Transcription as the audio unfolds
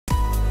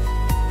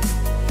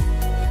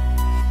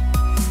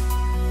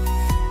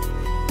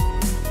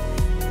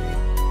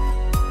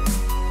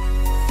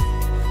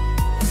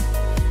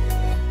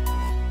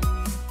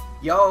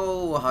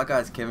Yo, hi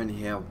guys, Kevin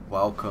here.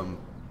 Welcome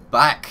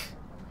back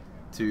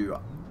to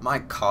my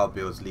car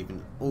builds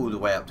leading all the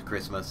way up to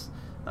Christmas.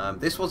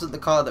 This wasn't the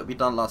car that we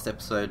done last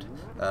episode.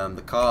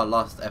 The car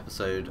last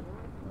episode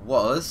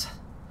was,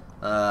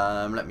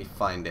 let me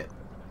find it.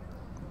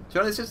 To be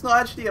honest, it's not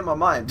actually in my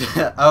mind.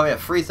 Oh yeah,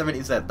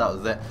 370Z, that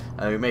was it.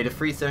 We made a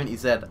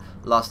 370Z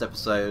last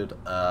episode,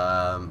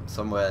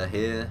 somewhere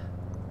here.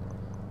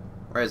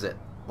 Where is it?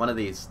 One of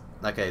these.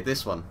 Okay,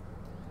 this one.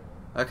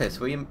 Okay,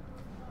 so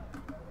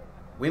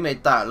we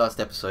made that last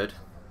episode.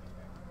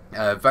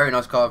 Very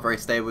nice car, very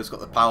stable, it's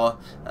got the power.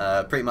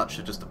 Pretty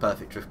much just a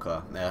perfect drift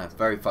car.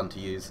 Very fun to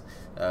use.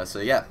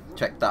 So yeah,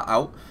 check that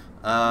out.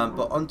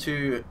 But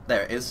onto,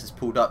 there it is, it's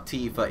pulled up.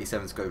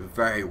 TE37s go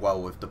very well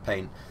with the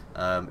paint.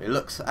 It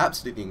looks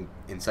absolutely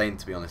insane,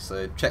 to be honest,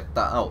 so check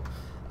that out.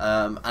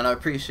 And I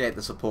appreciate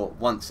the support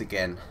once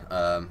again.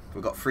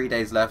 We've got 3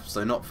 days left,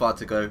 so not far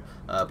to go,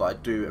 but I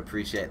do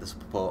appreciate the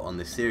support on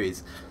this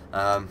series.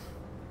 But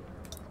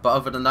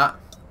other than that,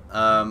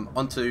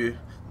 onto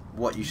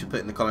what you should put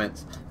in the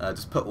comments.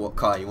 Just put what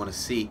car you want to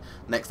see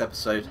next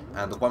episode,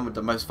 and the one with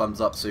the most thumbs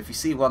up. So if you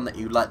see one that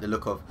you like the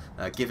look of,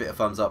 give it a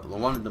thumbs up. The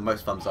one with the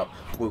most thumbs up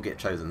will get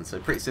chosen. So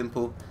pretty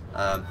simple.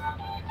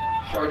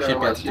 Should be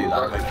able to do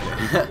that,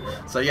 hopefully.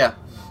 So yeah,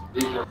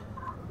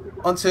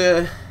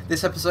 onto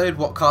this episode,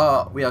 what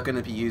car we are going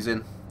to be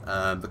using.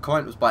 The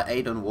comment was by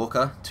Aidan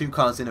Walker, 2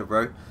 cars in a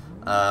row,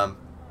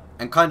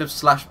 and kind of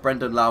slash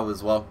Brendan Lau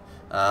as well.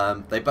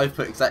 They both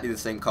put exactly the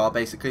same car,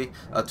 basically.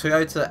 A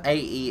Toyota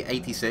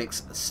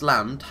AE86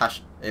 slammed,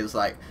 it was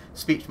like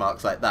speech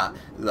marks like that,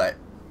 like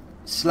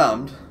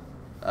slammed,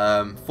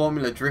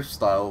 Formula Drift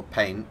style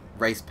paint,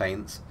 race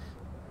paints.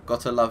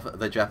 Gotta love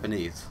the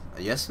Japanese.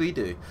 Yes, we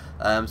do.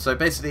 So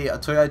basically, a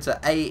Toyota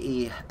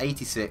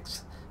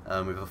AE86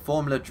 with a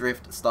Formula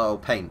Drift style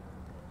paint.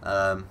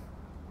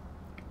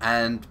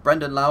 And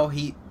Brendan Lau,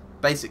 he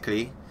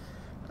basically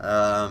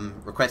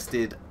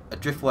requested a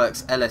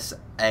Driftworks LS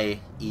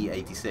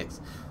AE86,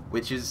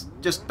 which is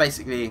just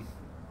basically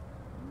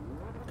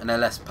an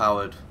LS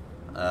powered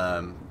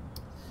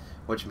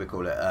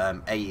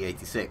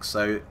AE86.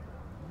 So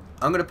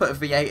I'm going to put a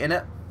V8 in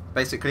it,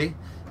 basically.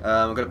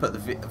 I'm going to put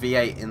the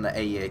V8 in the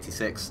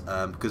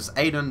AE86 because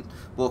Aidan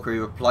Walker, he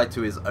replied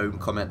to his own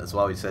comment as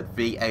well. He said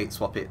V8,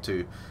 swap it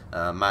to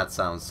Mad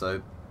Sounds.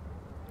 So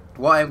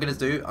what I'm going to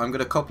do, I'm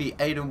going to copy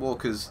Aidan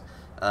Walker's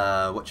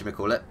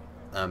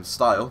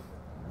style.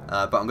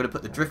 But I'm going to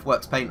put the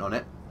Driftworks paint on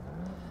it,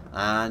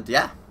 and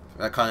yeah,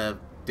 that kind of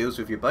deals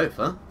with you both,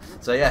 huh?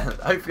 So yeah,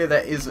 hopefully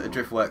there is a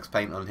Driftworks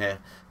paint on here.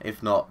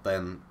 If not,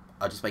 then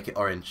I'll just make it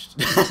orange.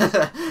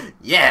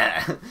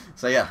 Yeah!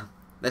 So yeah,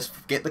 let's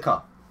get the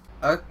car.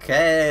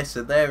 Okay,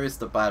 so there is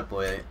the bad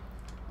boy.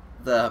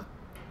 The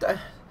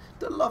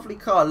lovely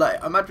car.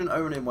 Like, imagine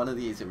owning one of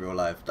these in real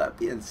life. That'd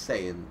be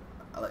insane.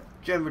 Like,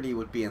 generally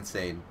would be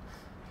insane.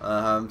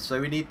 So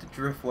we need the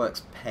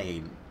Driftworks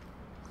paint.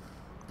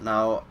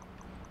 Now,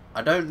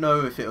 I don't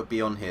know if it'll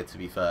be on here, to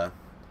be fair.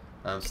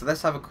 So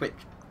let's have a quick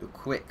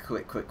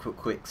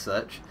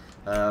search.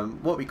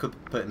 What we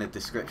could put in the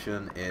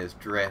description is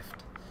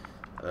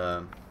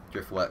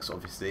Driftworks,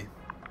 obviously,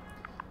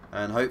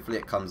 and hopefully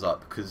it comes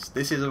up, because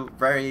this is a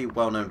very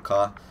well-known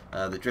car.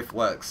 The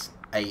Driftworks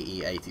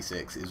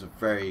AE86 is a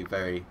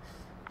very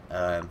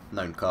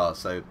known car.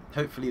 So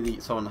hopefully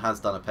someone has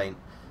done a paint.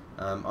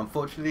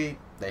 Unfortunately,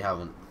 they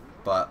haven't.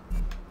 But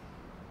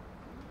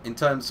in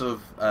terms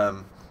of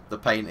the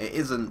paint, it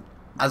isn't,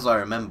 as I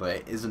remember,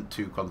 it isn't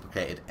too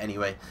complicated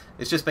anyway.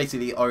 It's just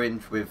basically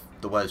orange with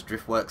the words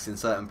Driftworks in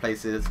certain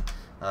places.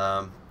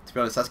 To be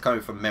honest, that's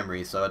coming from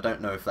memory, so I don't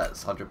know if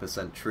that's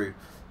 100% true.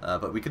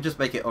 But we could just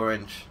make it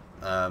orange,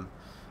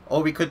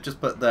 or we could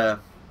just put the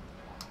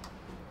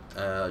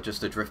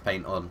just a drift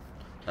paint on.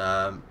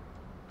 Yeah,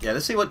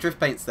 let's see what drift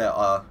paints there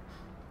are,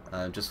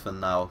 just for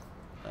now.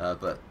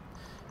 But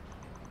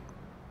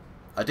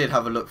I did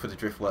have a look for the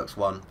Driftworks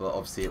one, but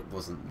obviously it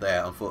wasn't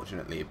there,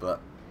 unfortunately.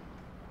 But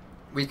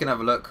we can have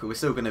a look. We're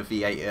still going to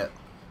V8 it.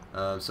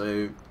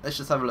 So let's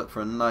just have a look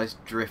for a nice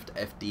Drift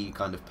FD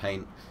kind of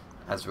paint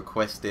as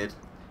requested.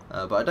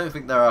 But I don't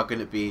think there are going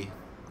to be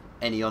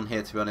any on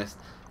here, to be honest.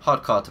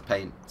 Hard car to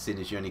paint, seeing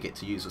as you only get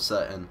to use a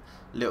certain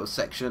little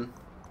section.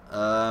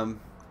 Yeah.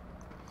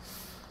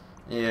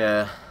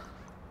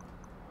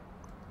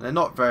 They're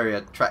not very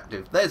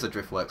attractive. There's a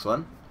Driftworks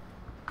one.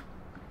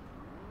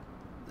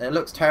 It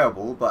looks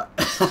terrible, but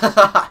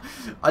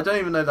I don't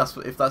even know if that's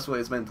what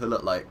it's meant to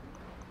look like.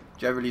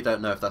 Generally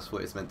don't know if that's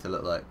what it's meant to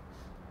look like.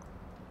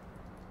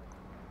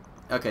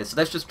 Okay, so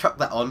let's just chuck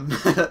that on.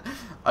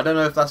 I don't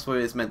know if that's what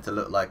it's meant to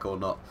look like or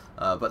not,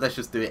 but let's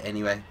just do it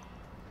anyway.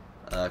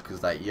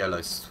 Because that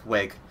yellow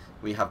swag,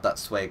 we have that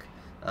swag.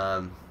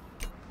 So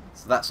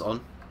that's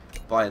on.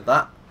 Buy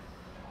that.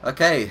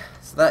 Okay,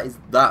 so that is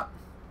that.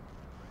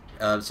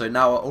 So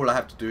now all I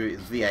have to do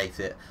is V8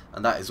 it,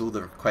 and that is all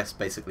the requests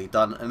basically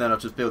done. And then I'll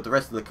just build the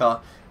rest of the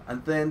car,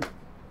 and then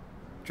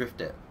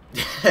drift it.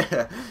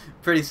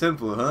 Pretty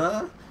simple,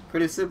 huh?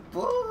 Pretty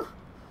simple.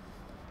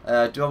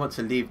 Do I want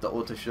to leave the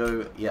auto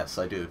show? Yes,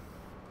 I do.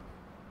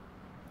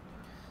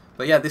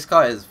 But yeah, this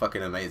car is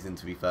fucking amazing,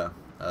 to be fair.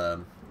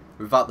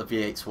 Without the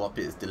V8 swap,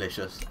 it is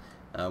delicious.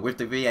 With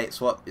the V8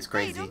 swap, it's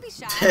crazy. Hey, don't be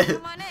shy.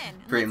 Come on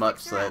in. Pretty much.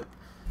 So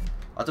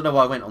I don't know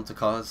why I went onto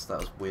cars. That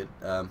was weird.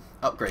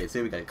 Upgrades.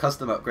 Here we go.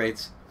 Custom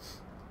upgrades.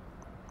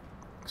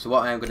 So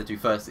what I am going to do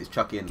first is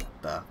chuck in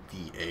the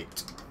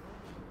V8.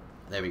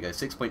 There we go.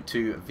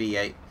 6.2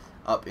 V8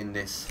 up in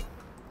this.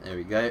 There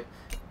we go.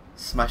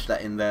 Smash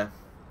that in there.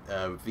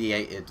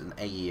 V8'd an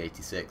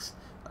AE86.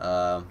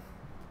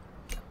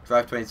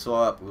 Drivetrain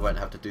swap. We won't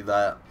have to do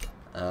that.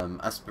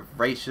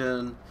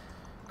 Aspiration.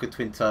 Good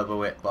twin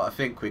turbo it, but I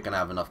think we're going to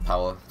have enough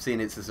power.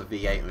 Seeing it's a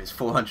V8 and it's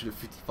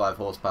 455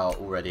 horsepower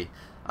already,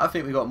 I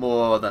think we got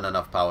more than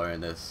enough power in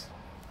this.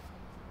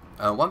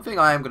 One thing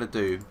I am going to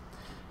do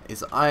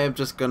is I am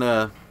just going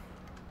to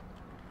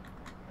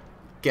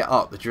get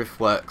up the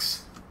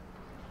Driftworks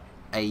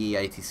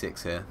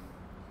AE86 here.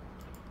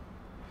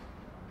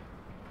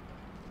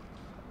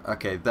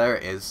 Okay, there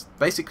it is.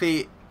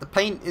 Basically, the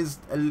paint is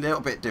a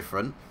little bit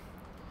different.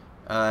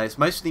 It's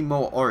mostly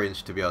more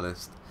orange, to be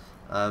honest.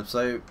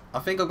 So I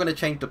think I'm going to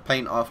change the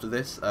paint after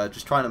this.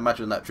 Just try and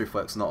imagine that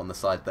Driftworks not on the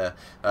side there.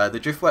 The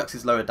Driftworks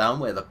is lower down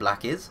where the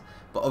black is,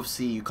 but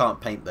obviously you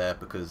can't paint there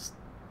because,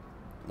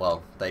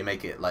 well, they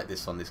make it like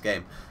this on this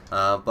game.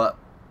 But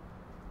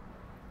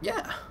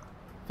yeah,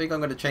 I think I'm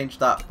going to change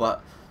that,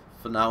 but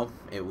for now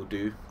it will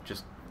do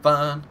just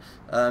fine.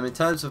 In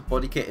terms of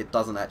body kit, it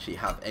doesn't actually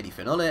have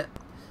anything on it.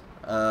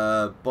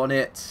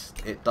 Bonnet,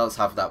 it does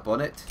have that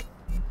bonnet.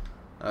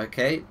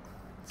 Okay,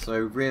 so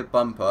rear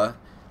bumper.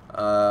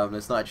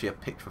 There's not actually a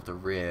picture of the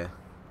rear.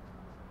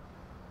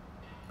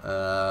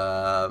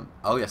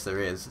 Oh yes, there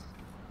is.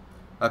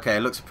 Okay,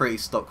 it looks a pretty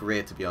stock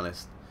rear, to be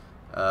honest.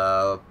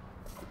 Yeah,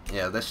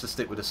 let's just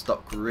stick with the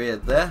stock rear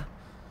there.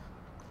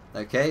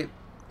 Okay.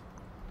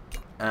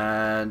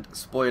 And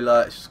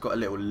spoiler, it's just got a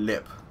little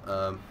lip.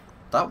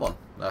 That one,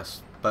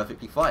 that's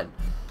perfectly fine.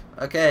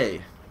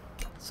 Okay,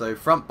 so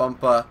front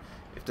bumper,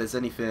 if there's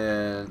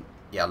anything,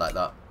 yeah, like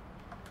that,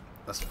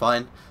 that's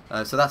fine.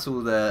 So that's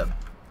all the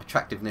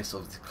attractiveness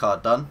of the car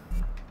done.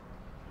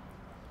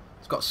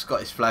 It's got a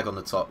Scottish flag on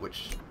the top,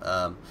 which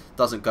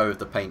doesn't go with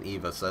the paint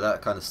either, so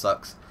that kind of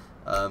sucks.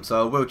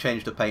 So I will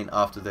change the paint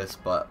after this,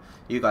 but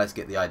you guys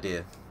get the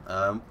idea.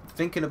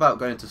 Thinking about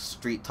going to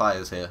street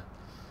tires here,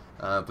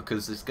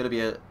 because it's going to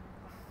be a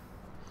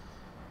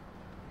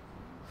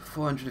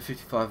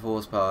 455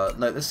 horsepower.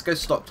 No, let's go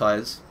stock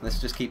tires. Let's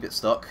just keep it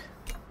stock,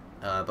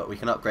 but we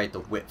can upgrade the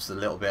whips a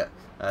little bit.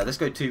 Let's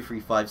go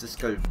 235s. Let's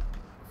go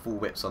full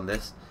whips on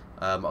this.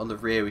 On the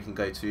rear we can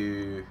go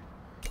to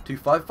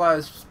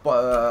 255s.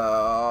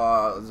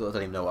 I don't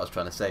even know what I was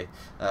trying to say.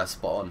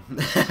 Spot on.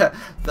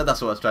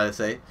 That's what I was trying to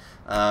say.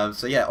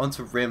 So yeah,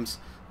 onto rims.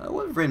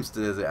 What rims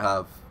does it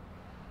have?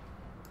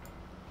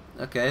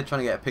 Okay, trying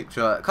to get a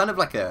picture. Kind of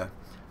like a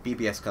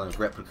BBS kind of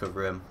replica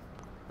rim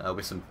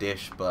with some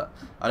dish, but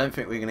I don't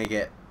think we're going to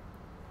get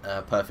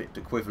a perfect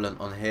equivalent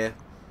on here.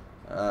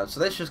 So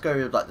let's just go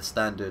with like the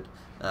standard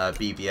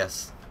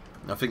BBS.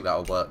 I think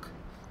that'll work.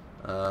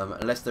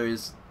 Unless there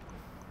is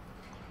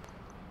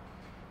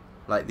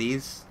like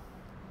these,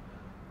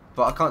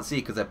 but I can't see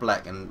because they're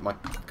black and my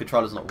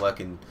controller's not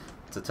working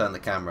to turn the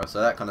camera,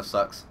 so that kind of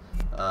sucks.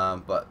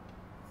 But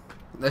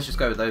let's just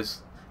go with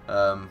those.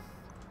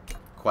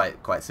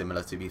 Quite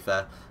similar, to be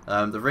fair.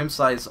 The rim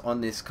size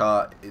on this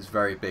car is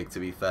very big, to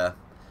be fair.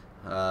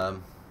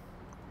 So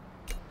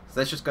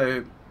let's just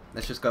go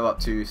up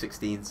to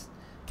 16s.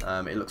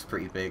 It looks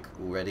pretty big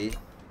already.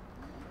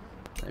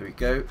 There we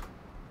go.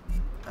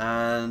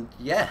 And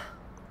yeah,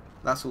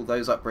 that's all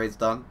those upgrades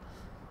done.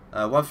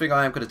 One thing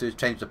I am going to do is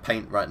change the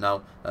paint right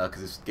now,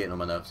 because it's getting on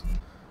my nerves.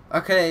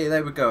 Okay,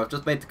 there we go. I've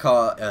just made the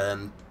car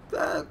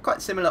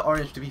quite similar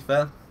orange, to be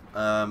fair,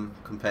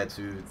 compared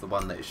to the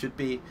one that it should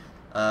be.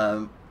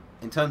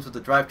 In terms of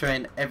the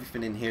drivetrain,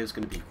 everything in here is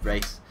going to be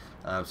race.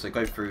 So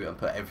go through and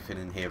put everything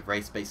in here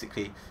race,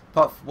 basically.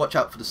 Watch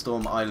out for the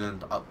Storm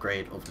Island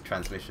upgrade of the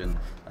transmission.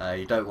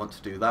 You don't want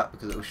to do that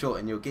because it will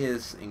shorten your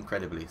gears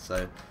incredibly.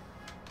 So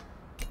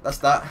that's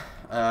that.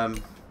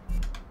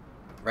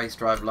 Race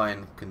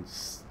driveline can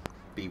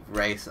be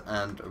race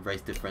and a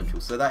race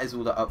differential. So that is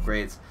all the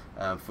upgrades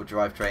for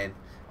drivetrain.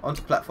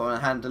 Onto platform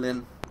and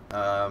handling.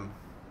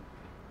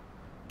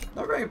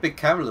 Not very big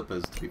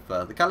calipers, to be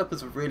fair. The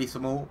calipers are really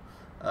small,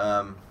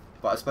 but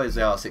I suppose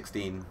they are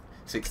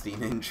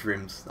 16-inch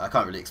rims. I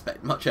can't really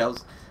expect much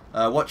else.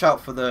 Watch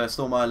out for the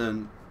Storm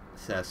Island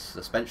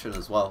suspension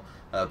as well,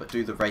 but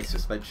do the race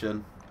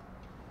suspension.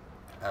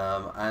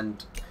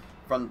 And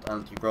front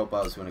anti-roll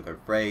bars, we want to go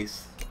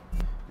race.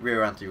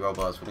 Rear anti-roll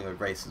bars, we want to go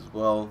race as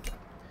well.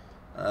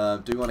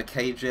 Do we want to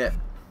cage it?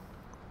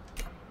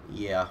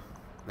 Yeah,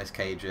 let's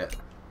cage it.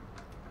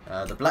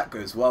 The black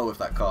goes well with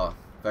that car.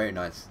 Very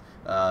nice.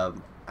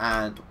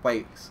 And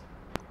weight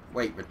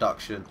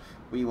reduction,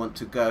 we want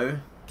to go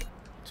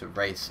to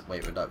race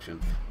weight reduction.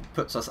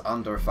 Puts us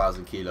under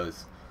 1,000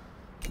 kilos.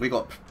 We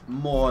got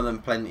more than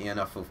plenty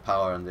enough of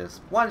power on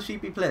this. One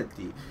should be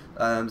plenty.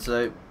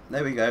 So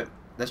there we go.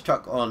 Let's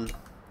chuck on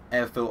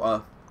air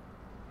filter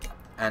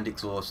and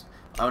exhaust.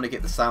 I want to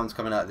get the sounds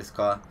coming out of this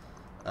car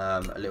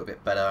a little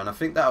bit better, and I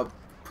think that'll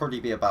probably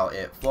be about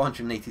it.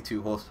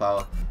 482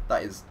 horsepower,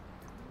 that is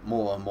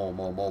more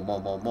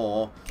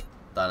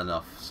than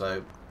enough.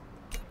 So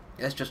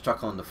let's just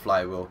chuck on the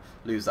flywheel,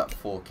 lose that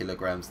 4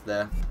 kilograms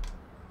there,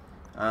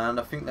 and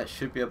I think that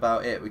should be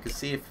about it. We can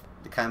see if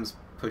the cams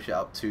push it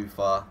up too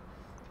far.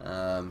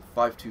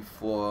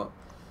 524,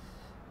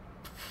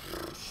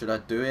 should I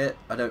do it?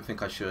 I don't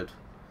think I should.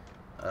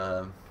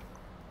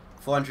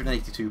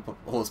 482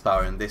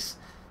 horsepower in this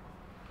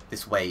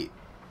weight,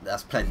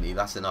 that's plenty,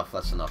 that's enough.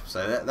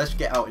 So let's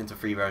get out into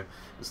free roam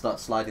and start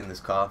sliding this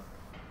car.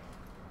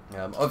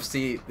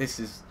 Obviously this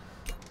is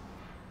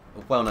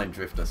a well-known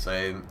drifter,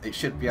 so it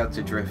should be able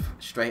to drift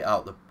straight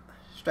out of the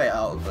free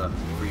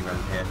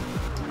roam here,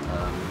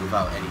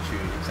 without any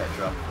tune,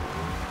 etc.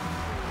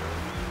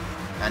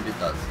 And it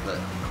does. But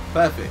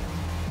perfect.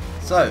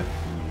 So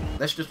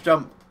let's just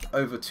jump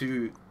over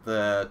to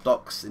the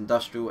docks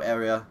industrial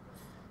area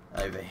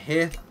over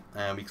here,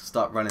 and we can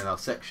start running our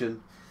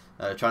section,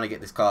 trying to get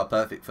this car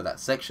perfect for that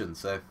section.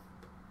 So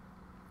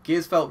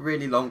gears felt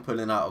really long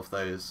pulling out of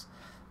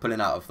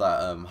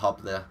that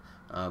hub there,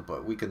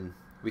 but we can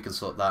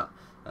sort that.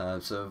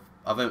 So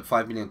I've earned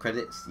 5 million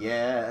credits.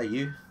 Yeah,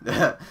 you.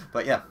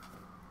 But yeah,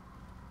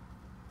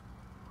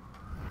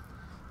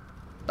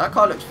 that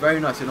car looks very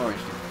nice in orange,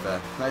 to be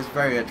fair. That is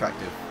very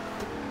attractive,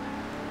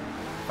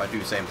 if I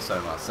do say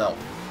so myself.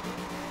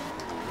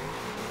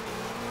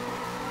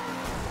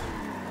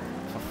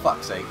 For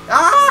fuck's sake.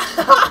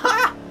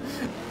 Ah!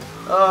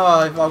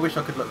 Oh, I wish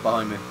I could look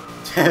behind me.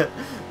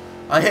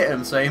 I hit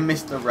him, so he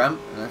missed the ramp,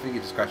 and I think he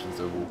just crashed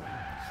into the wall.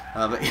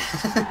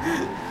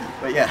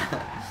 But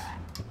yeah.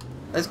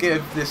 Let's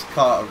give this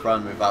car a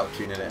run without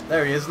tuning it.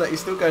 There he is, look, he's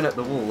still going at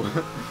the wall.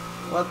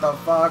 What the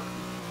fuck?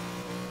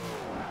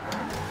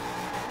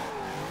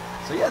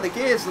 So yeah, the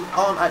gears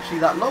aren't actually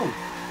that long.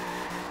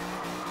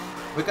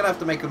 We're going to have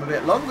to make them a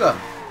bit longer.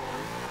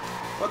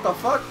 What the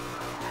fuck?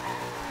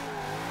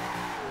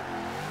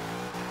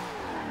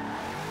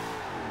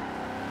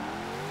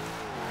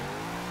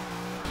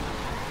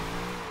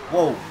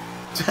 Whoa.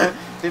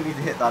 Didn't mean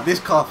to hit that. This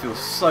car feels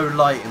so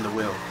light in the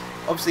wheel.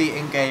 Obviously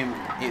in game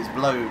it's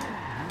below,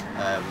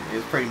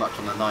 it's pretty much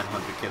on the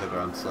 900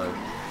 kilograms, so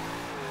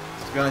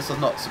to be honest I'm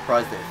not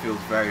surprised that it feels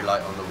very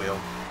light on the wheel.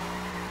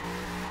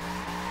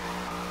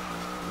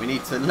 We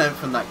need to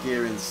lengthen that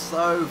gear in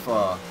so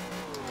far.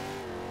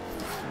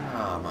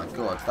 Oh my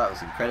god, that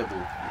was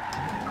incredible.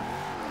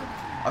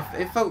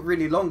 It felt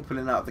really long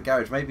pulling out of the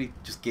garage. Maybe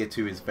just gear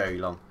 2 is very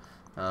long,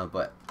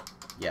 but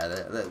yeah,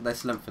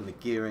 let's lengthen the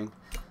gearing.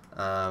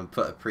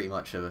 Put pretty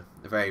much a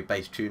very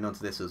bass tune onto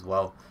this as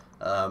well.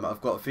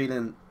 I've got a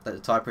feeling that the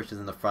tyre pressures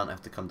in the front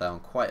have to come down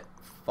quite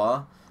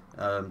far.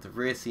 The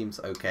rear seems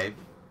okay.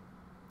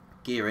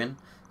 Gearing,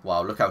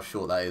 wow, look how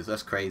short that is.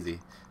 That's crazy.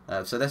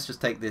 So let's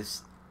just take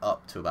this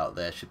up to about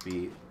there. Should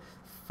be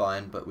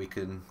fine, but we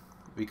can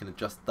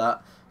adjust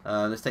that.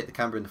 Let's take the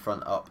camber in the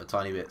front up a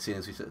tiny bit, seeing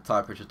as we set the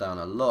tyre pressure down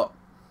a lot.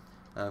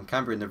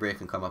 Camber in the rear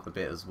can come up a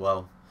bit as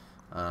well.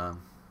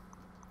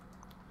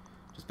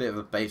 Just a bit of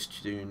a bass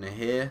tune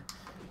here.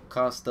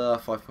 Caster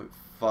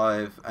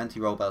 5.5,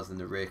 anti-roll bars in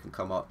the rear can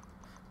come up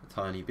a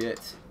tiny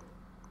bit.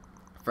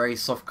 Very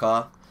soft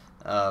car.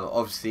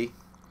 Obviously,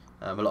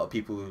 a lot of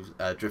people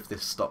drift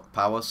this stock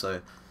power,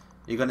 so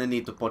you're going to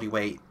need the body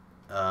weight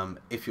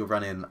if you're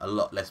running a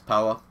lot less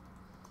power.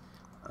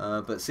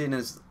 But seeing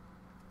as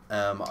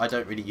I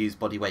don't really use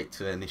body weight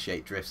to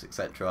initiate drifts,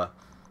 etc.,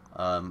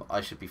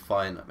 I should be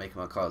fine at making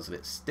my cars a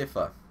bit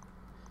stiffer.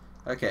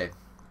 Okay.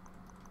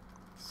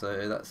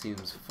 So that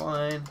seems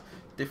fine.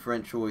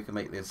 Differential, we can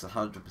make this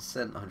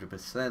 100%,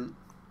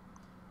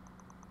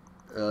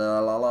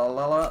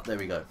 100%. There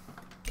we go.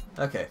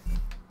 Okay.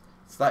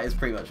 So that is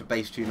pretty much a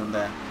bass tune on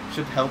there.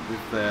 Should help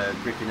with the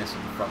grippiness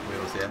of the front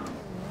wheels here.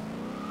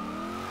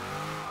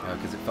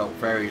 Because it felt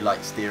very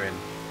light steering.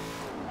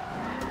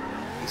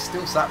 He's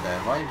still sat there.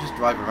 Why don't you just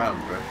drive around,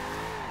 bro?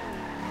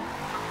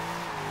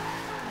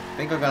 I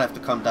think I'm going to have to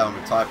come down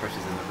with tyre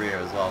pressures in the rear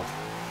as well.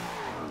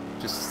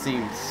 Just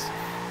seems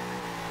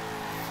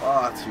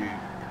far too...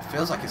 It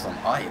feels like it's on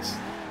ice.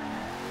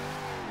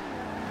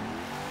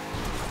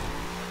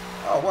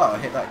 Oh wow, I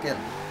hit that again.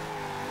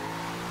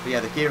 But yeah,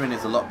 the gearing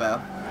is a lot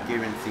better. The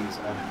gearing seems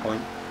on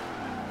point.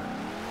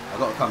 I've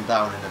got to come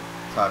down in the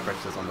tyre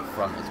pressures on the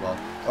front as well.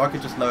 Or I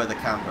could just lower the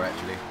camber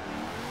actually.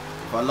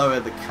 If I lower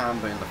the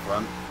camber in the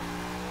front,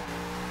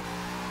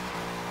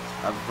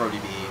 that would probably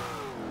be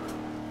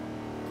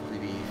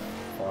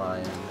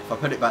fine. If I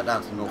put it back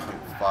down to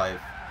 0.5,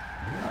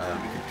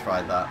 we could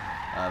try that.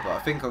 But I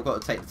think I've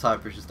got to take the tyre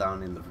pressures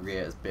down in the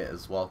rear a bit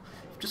as well.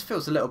 It just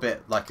feels a little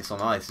bit like it's on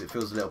ice. It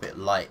feels a little bit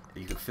light.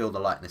 You can feel the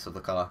lightness of the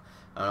car.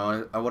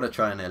 And I want to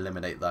try and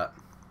eliminate that.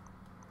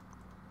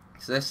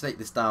 So let's take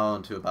this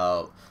down to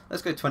about,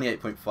 let's go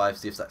 28.5,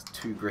 see if that's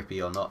too grippy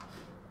or not.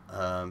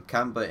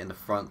 Camber in the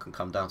front can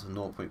come down to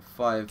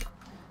 0.5.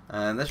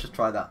 And let's just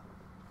try that.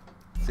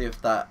 See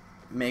if that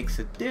makes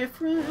a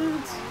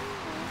difference.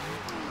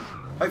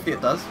 Hopefully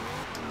it does.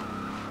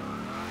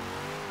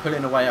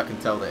 Pulling away, I can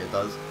tell that it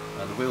does.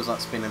 The wheels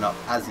aren't spinning up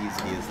as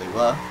easily as they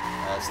were.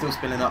 Still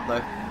spinning up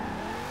though.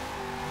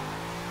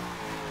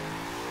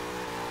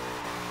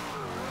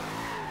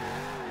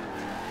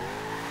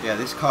 Yeah,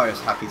 this car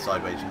is happy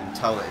sideways. You can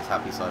tell that it's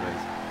happy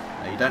sideways.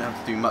 You don't have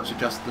to do much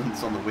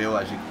adjustments on the wheel,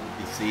 as you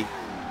can see.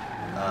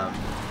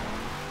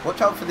 Watch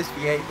out for this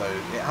V8 though.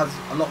 It has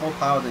a lot more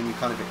power than you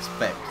kind of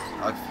expect.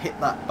 I've hit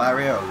that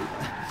barrier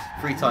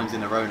 3 times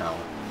in a row now.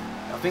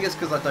 I think it's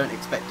because I don't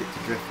expect it to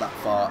drift that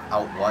far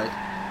out wide.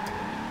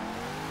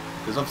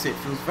 Because obviously it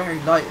feels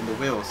very light in the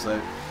wheel,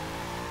 so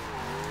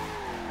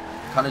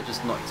kind of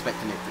just not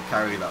expecting it to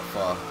carry that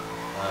far.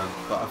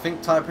 But I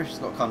think tyre pressure's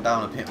got to come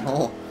down a bit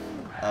more.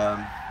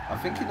 I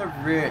think in the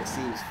rear it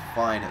seems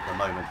fine at the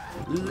moment.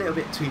 A little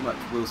bit too much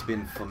wheel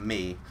spin for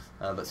me,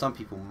 but some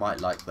people might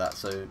like that.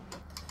 So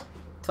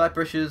tyre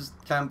pressures,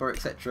 camber,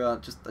 etc.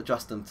 just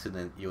adjust them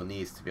to your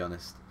needs, to be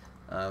honest.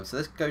 So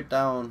let's go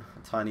down a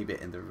tiny bit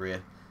in the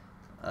rear,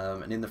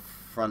 and in the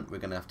front we're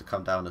going to have to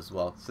come down as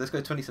well. So let's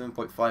go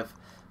 27.5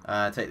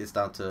 and take this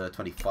down to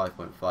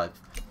 25.5.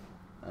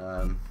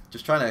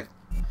 Just trying to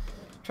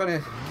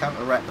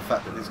counteract the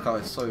fact that this car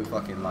is so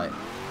fucking light.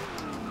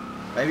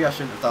 Maybe I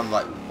shouldn't have done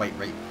like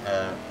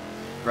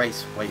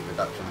race weight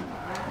reduction.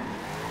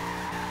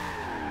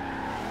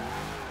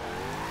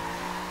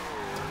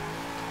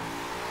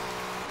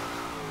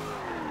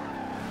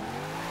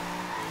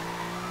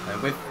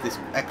 And with this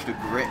extra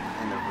grip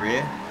in the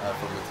rear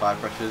from the tyre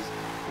pressures,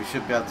 we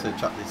should be able to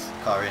chuck this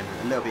car in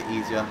a little bit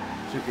easier.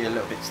 Should be a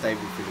little bit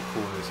stable through the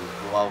corners as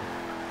well.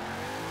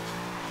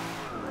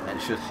 And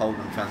it should hold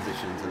on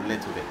transitions a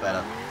little bit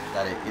better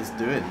than it is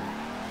doing.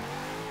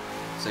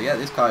 So yeah,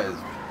 this car is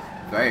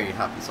very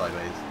happy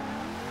sideways.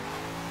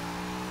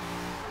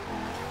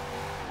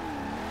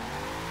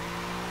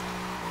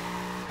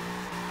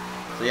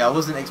 So yeah, I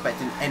wasn't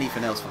expecting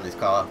anything else from this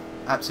car.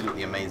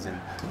 Absolutely amazing.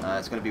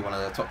 It's going to be one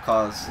of the top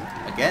cars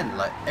again.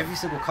 Like every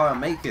single car I'm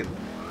making,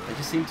 they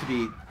just seem to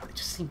be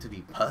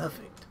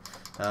perfect.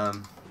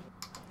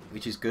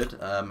 Which is good.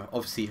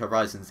 Obviously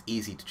Horizon's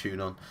easy to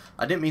tune on.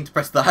 I didn't mean to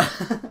press that.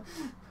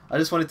 I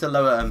just wanted to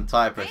lower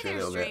tyre pressure a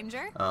little bit.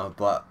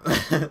 But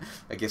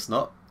I guess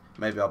not.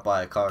 Maybe I'll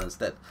buy a car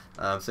instead.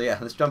 So yeah,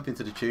 let's jump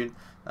into the tune.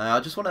 I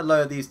just want to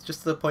lower these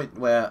just to the point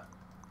where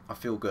I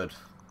feel good.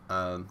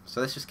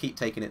 So let's just keep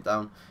taking it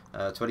down.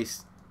 Let's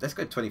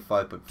go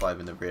 25.5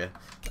 in the rear.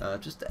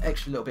 Just the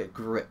extra little bit of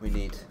grip we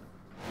need.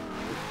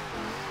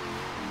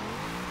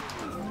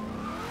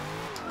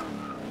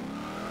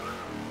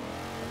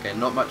 Okay,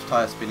 not much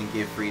tyre spinning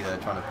gear 3 there,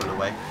 trying to pull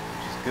away,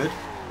 which is good.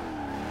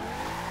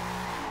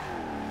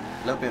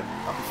 A little bit,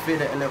 I can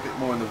feel it a little bit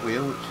more on the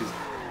wheel, which is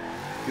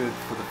good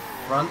for the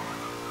front.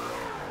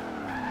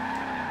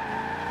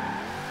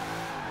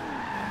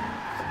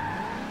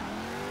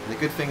 The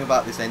good thing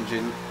about this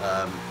engine,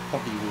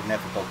 probably will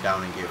never bog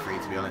down in gear 3,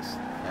 to be honest.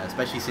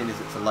 Especially seeing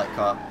as it's a light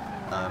car.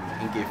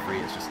 In gear 3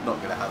 it's just not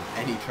going to have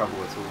any trouble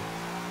at all.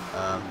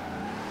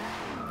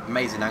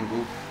 Amazing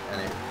angle,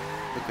 and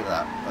look at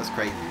that, that's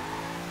crazy.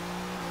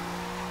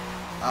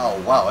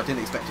 Oh wow, I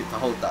didn't expect it to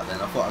hold that then,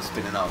 I thought I was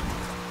spinning out.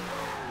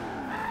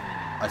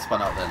 I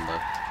spun out then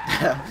though.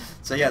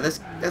 So yeah, let's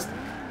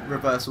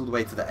reverse all the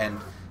way to the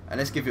end, and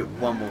let's give it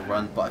one more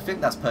run, but I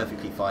think that's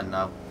perfectly fine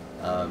now.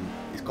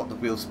 It's got the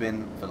wheel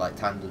spin for like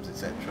tandems,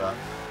 etc.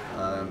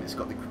 It's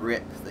got the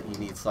grip that you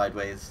need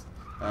sideways.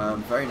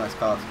 Very nice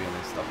car, to be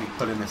honest. I'll be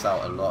pulling this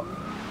out a lot.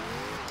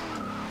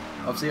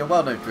 Obviously a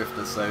well-known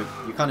drifter, so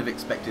you kind of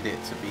expected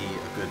it to be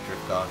a good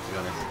drift car, to be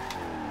honest.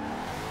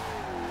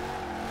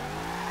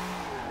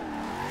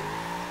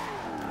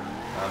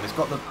 It's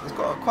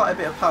got quite a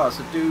bit of power,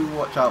 so do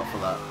watch out for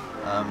that,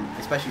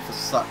 especially for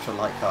such a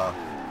light car.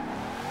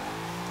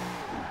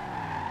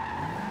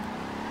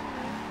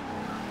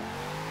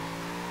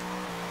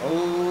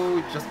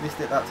 Oh, just missed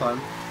it that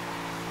time.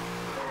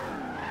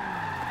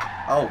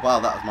 Oh wow,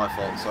 that was my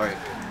fault, sorry.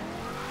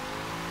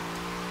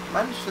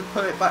 Managed to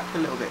put it back a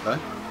little bit though,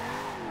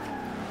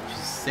 which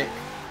is sick.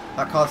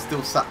 That car's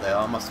still sat there,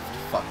 I must have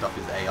fucked up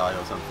his AI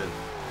or something.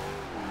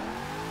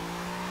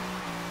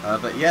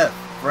 But yeah,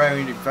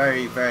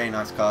 very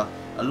nice car.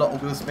 A lot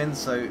of wheel spin,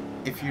 so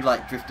if you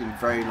like drifting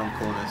very long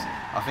corners,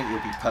 I think you'll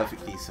be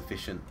perfectly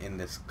sufficient in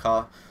this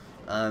car.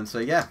 So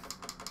yeah,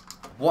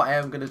 what I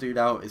am going to do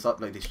now is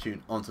upload this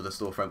tune onto the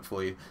storefront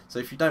for you. So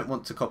if you don't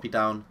want to copy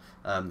down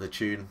the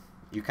tune,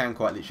 you can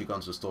quite literally go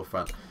onto the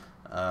storefront.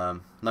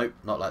 Nope,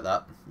 not like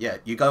that. Yeah,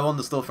 you go on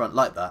the storefront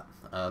like that,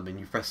 and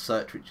you press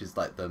search, which is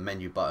like the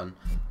menu button,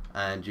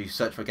 and you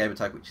search for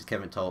gamertag, which is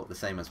kevintoll, the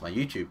same as my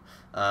YouTube.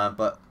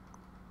 But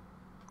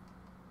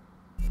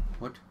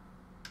what?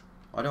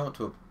 I don't want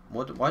to.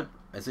 What?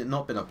 Has it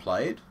not been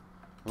applied?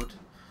 What?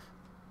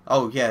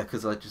 Oh yeah,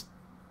 because I just.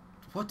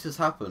 What has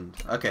happened?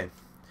 Okay,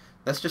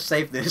 let's just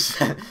save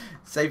this.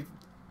 Save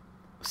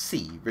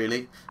C,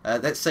 really.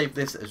 Let's save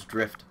this as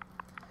drift.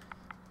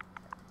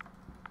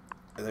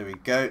 There we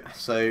go.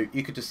 So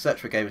you could just search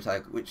for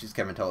gamertag, which is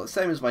kevintoll, the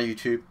same as my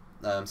YouTube.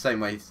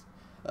 Same way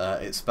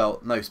it's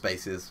spelt, no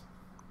spaces.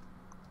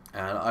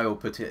 And I will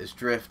put it as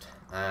drift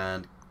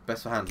and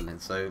best for handling.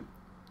 So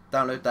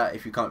download that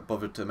if you can't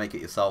bother to make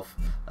it yourself,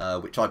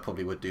 which I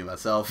probably would do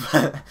myself.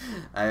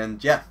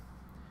 And yeah,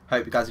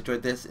 hope you guys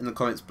enjoyed this. In the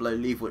comments below,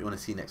 leave what you want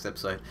to see next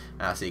episode,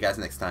 and I'll see you guys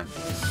next time.